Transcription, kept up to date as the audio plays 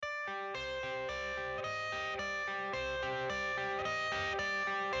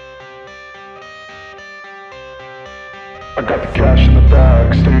I got the cash in the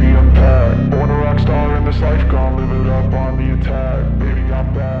bag, stadium packed. Born a rock star in this life, gon' live it up on the attack. Baby,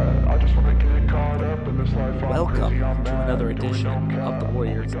 I'm bad. I just wanna get caught up in this life. Welcome to another edition of the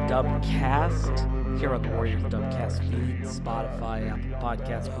Warriors Dubcast here on the Warriors Dubcast feed, Spotify, Apple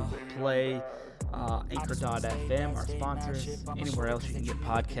Podcasts, Google Play, Anchor.fm, our sponsors, anywhere else you can get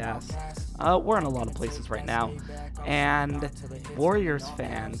podcasts. We're in a lot of places right now. And Warriors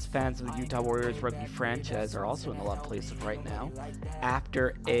fans of the Utah Warriors rugby franchise are also in a lot of places right now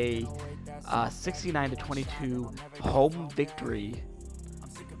after a 69-22 home victory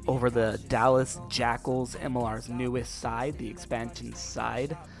over the Dallas Jackals, MLR's newest side, the expansion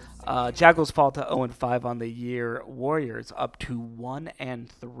side. Jackals fall to 0-5 on the year. Warriors up to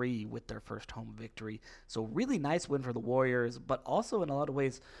 1-3 with their first home victory. So really nice win for the Warriors, but also in a lot of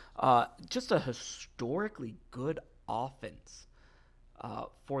ways, just a historically good offense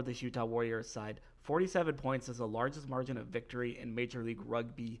for this Utah Warriors side. 47 points is the largest margin of victory in Major League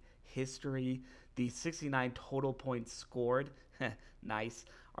Rugby history. The 69 total points scored, nice,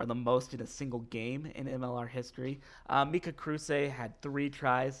 are the most in a single game in MLR history. Mika Kruse had 3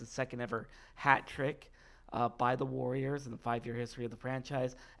 tries, the second ever hat trick by the Warriors in the 5-year history of the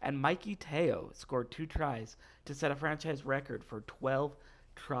franchise. And Mikey Te'o scored 2 tries to set a franchise record for 12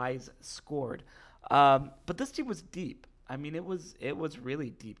 tries scored. But this team was deep. I mean, it was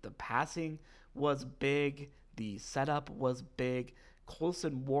really deep. The passing was big. The setup was big.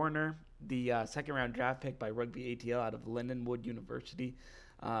 Coleson Warner, the second-round draft pick by Rugby ATL out of Lindenwood University,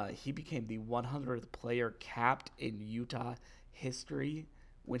 he became the 100th player capped in Utah history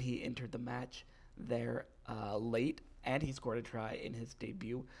when he entered the match there late, and he scored a try in his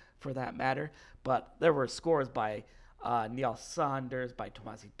debut for that matter. But there were scores by Neil Saunders, by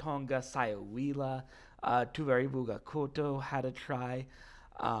Tomasi Tonga, Sayo Wila, Tuvarivuga Koto had a try.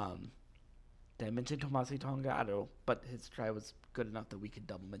 Did I mention Tomasi Tonga? I don't know, but his try was good enough that we could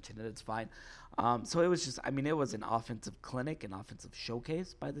double mention it. It's fine. So it was just, it was an offensive clinic, an offensive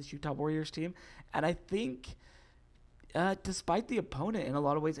showcase by this Utah Warriors team. And I think, despite the opponent, in a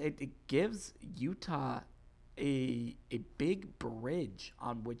lot of ways, it gives Utah a big bridge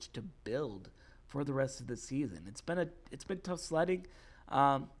on which to build for the rest of the season. It's been tough sledding,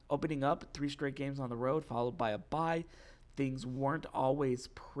 opening up 3 straight games on the road, followed by a bye. Things weren't always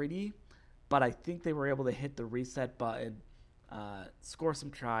pretty, but I think they were able to hit the reset button, score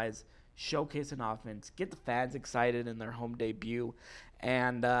some tries, showcase an offense, get the fans excited in their home debut.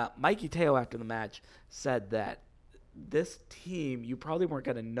 And Mikey Te'o, after the match, said that this team, you probably weren't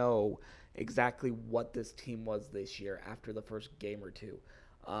going to know exactly what this team was this year after the first game or two.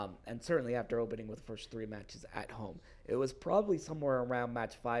 And certainly after opening with the first 3 matches at home. It was probably somewhere around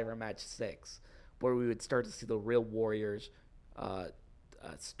match 5 or match 6 where we would start to see the real Warriors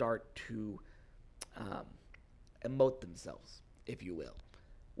start to emote themselves, if you will.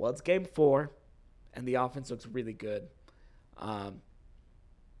 Well, it's game 4, and the offense looks really good.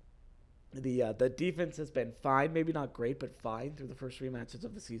 The defense has been fine, maybe not great, but fine through the first 3 matches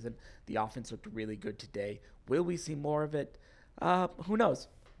of the season. The offense looked really good today. Will we see more of it? Who knows?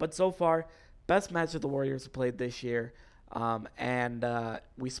 But so far, best match that the Warriors have played this year. And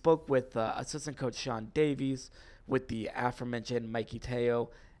we spoke with assistant coach Shaun Davies, with the aforementioned Mikey Te'o,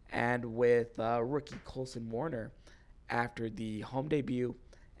 and with rookie Coleson Warner after the home debut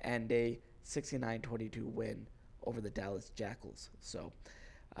and a 69-22 win over the Dallas Jackals. So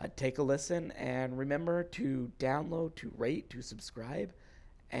take a listen, and remember to download, to rate, to subscribe,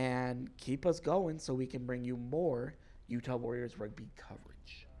 and keep us going so we can bring you more Utah Warriors rugby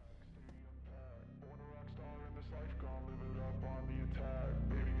coverage.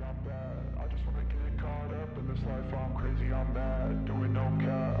 Life, I'm crazy, I'm mad, doing no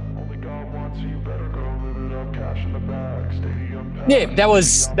cap. Only God wants you, better go live it up. Cash in the bag, stadium packed. Yeah, that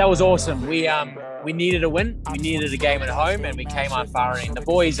was awesome. We needed a win, we needed a game at home, and we came out firing. The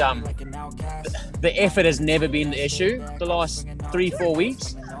boys, the effort has never been the issue the last 3-4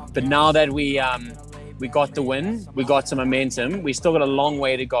 weeks, but now that we got the win, we got some momentum. We still got a long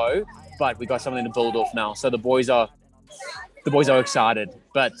way to go, but we got something to build off now. So the boys are excited,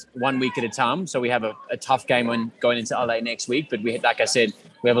 but 1 week at a time. So we have a tough game when going into LA next week. But like I said,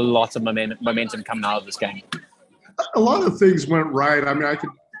 we have a lot of momentum coming out of this game. A lot of things went right. I mean,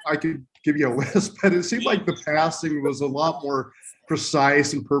 I could give you a list, but it seemed like the passing was a lot more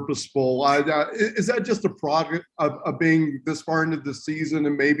precise and purposeful. Is that just a product of being this far into the season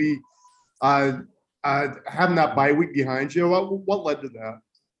and maybe having that bye week behind you? What led to that?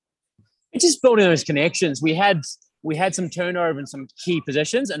 It's just building those connections. We had some turnover in some key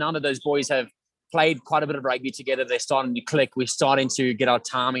positions, and none of those boys have played quite a bit of rugby together. They're starting to click. We're starting to get our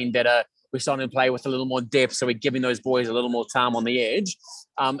timing better. we're starting to play with a little more depth. So we're giving those boys a little more time on the edge.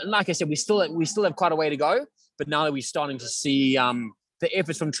 And like I said, we still have quite a way to go. But now that we're starting to see the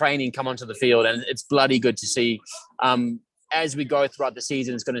efforts from training come onto the field, and it's bloody good to see. As we go throughout the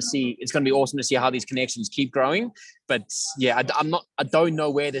season, it's going to be awesome to see how these connections keep growing. But yeah, I don't know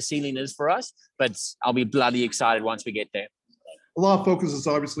where the ceiling is for us, but I'll be bloody excited once we get there. A lot of focus is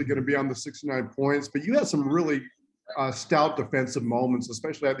obviously going to be on the 69 points, but you had some really stout defensive moments,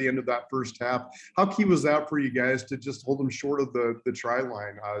 especially at the end of that first half. How key was that for you guys to just hold them short of the try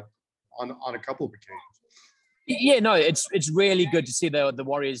line on a couple of occasions? Yeah, no, it's really good to see the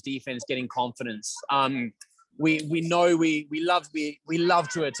Warriors defense getting confidence. We know we love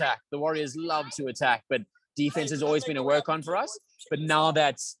to attack. The Warriors love to attack, but defense has always been a work on for us. But now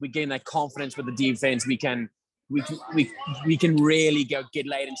that we're getting that confidence with the defense, we can really get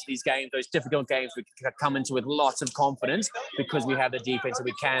late into these games, those difficult games. We can come into with lots of confidence because we have the defense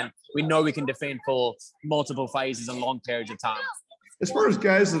and we know we can defend for multiple phases and long periods of time. As far as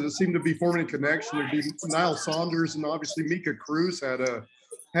guys that seem to be forming a connection, would be Niall Saunders, and obviously Mika Kruse had an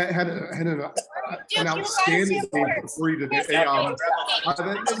outstanding game for you today.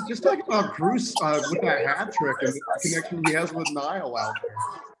 Just talking about Kruse with that hat trick and the connection he has with Niall out there.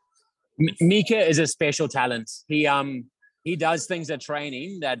 Mika is a special talent. He does things at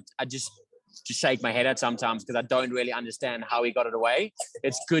training that I just shake my head at sometimes because I don't really understand how he got it away.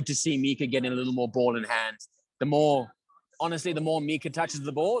 It's good to see Mika getting a little more ball in hand. The more Mika touches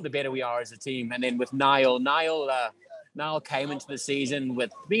the ball, the better we are as a team. And then with Niall came into the season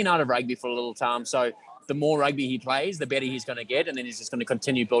with being out of rugby for a little time. So the more rugby he plays, the better he's going to get. And then he's just going to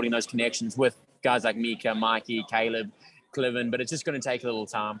continue building those connections with guys like Mika, Mikey, Caleb, Cliven. But it's just going to take a little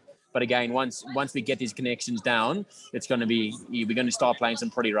time. But again, once we get these connections down, we're going to start playing some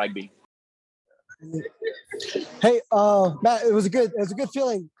pretty rugby. Hey, Matt, it was a good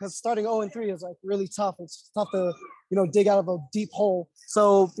feeling because starting 0-3 is like really tough. It's tough to, dig out of a deep hole.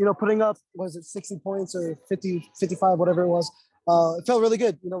 So, putting up, 60 points or 50, 55, whatever it was, it felt really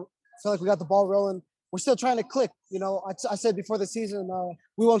good. Felt like we got the ball rolling. We're still trying to click. I said before the season,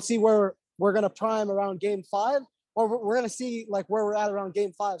 we won't see where we're going to prime around game 5, or we're going to see like where we're at around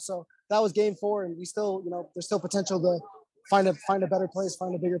game 5. So that was game 4, and we still, there's still potential to find a better place,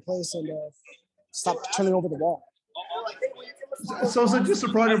 find a bigger place, and stop turning over the ball. So is it just a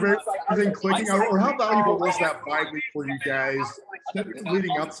product of everything clicking, or how valuable was that bye week for you guys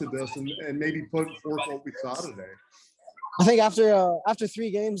leading up to this, and maybe putting forth what we saw today? I think after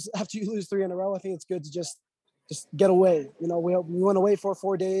 3 games, after you lose 3 in a row, I think it's good to just get away. We went away for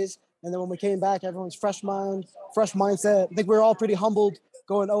 4 days, and then when we came back, everyone's fresh mind, fresh mindset. I think we were all pretty humbled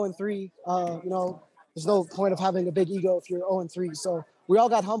going 0-3. There's no point of having a big ego if you're 0-3. So we all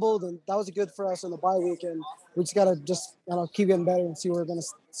got humbled, and that was good for us in the bye week. And we just gotta keep getting better and see where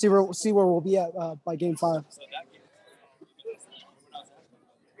we'll be at by game 5.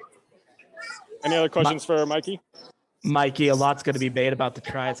 Any other questions for Mikey? Mikey, a lot's going to be made about the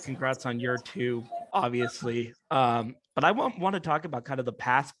tries. Congrats on your 2, obviously. But I want to talk about kind of the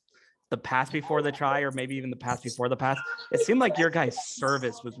pass before the try, or maybe even the pass before the pass. It seemed like your guys'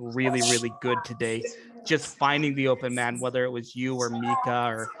 service was really, really good today. Just finding the open man, whether it was you or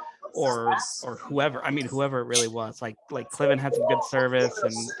Mika or whoever. I mean, whoever it really was. Like Cliven had some good service,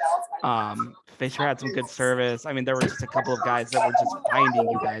 and Fisher had some good service. I mean, there were just a couple of guys that were just finding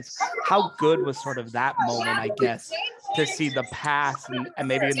you guys. How good was sort of that moment, I guess, to see the pass and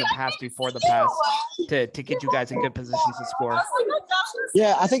maybe in the pass before the pass to get you guys in good positions to score?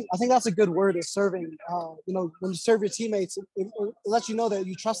 Yeah, I think that's a good word, is serving. When you serve your teammates, it lets you know that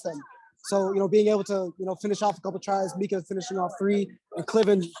you trust them. So, being able to, finish off a couple tries, Mika finishing off 3, and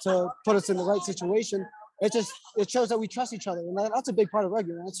Cliven to put us in the right situation, it shows that we trust each other. And that's a big part of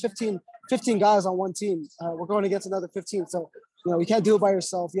rugby. It's 15 guys on one team. We're going against another 15. So, you can't do it by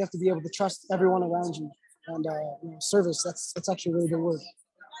yourself. You have to be able to trust everyone around you. And service, that's actually a really good word.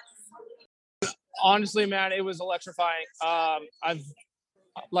 Honestly, man, it was electrifying.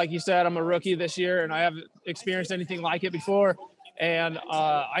 Like you said, I'm a rookie this year, and I haven't experienced anything like it before. And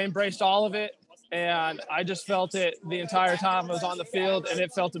I embraced all of it, and I just felt it the entire time I was on the field, and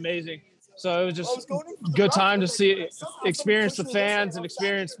it felt amazing. So it was just a good time to experience the fans and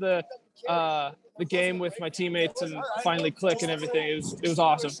experience the game with my teammates and finally click and everything. It was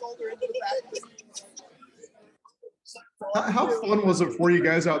awesome. How fun was it for you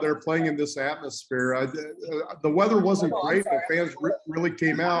guys out there playing in this atmosphere? The weather wasn't great. The fans really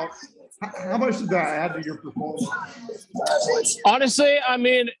came out. How much did that add to your performance? Honestly, I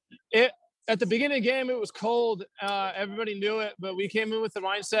mean, at the beginning of the game, it was cold. Everybody knew it, but we came in with the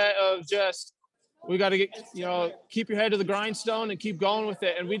mindset of just we got to get, keep your head to the grindstone and keep going with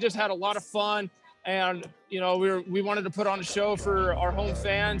it. And we just had a lot of fun. And, we wanted to put on a show for our home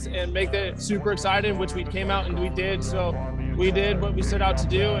fans and make it super exciting, which we came out and we did. So we did what we set out to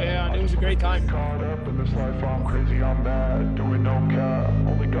do, and it was a great time. Caught up in this life, I'm crazy, I'm mad, doing no cap.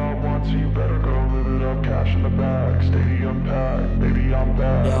 Only God wants you, better go live it up, cash in the bag, stadium packed. Baby, I'm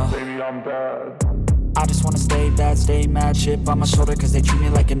bad, baby, I'm bad. I just wanna stay bad, stay mad, chip on my shoulder cause they treat me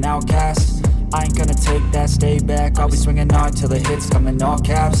like an outcast. I ain't gonna take that, stay back, I'll be swinging hard till the hits come in all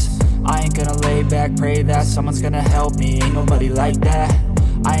caps. I ain't gonna lay back, pray that someone's gonna help me, ain't nobody like that.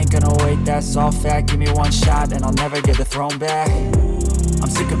 I ain't gonna wait, that's all fact, give me one shot and I'll never get the throne back. I'm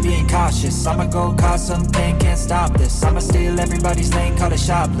sick of being cautious, I'ma go cause something, can't stop this. I'ma steal everybody's lane, call it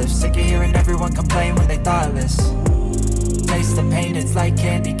shoplift. Sick of hearing everyone complain when they thoughtless. Taste the pain, it's like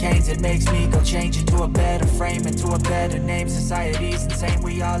candy canes. It makes me go change into a better frame, into a better name. Society's insane,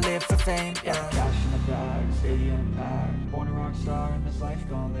 we all live for fame. Yeah. Cash in the bag, stadium packed. Born a rock star in this life,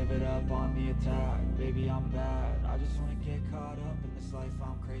 gonna live it up on the attack. Baby, I'm bad. I just wanna get caught up in this life.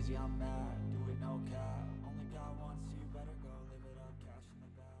 I'm crazy, I'm mad. Do it no cap.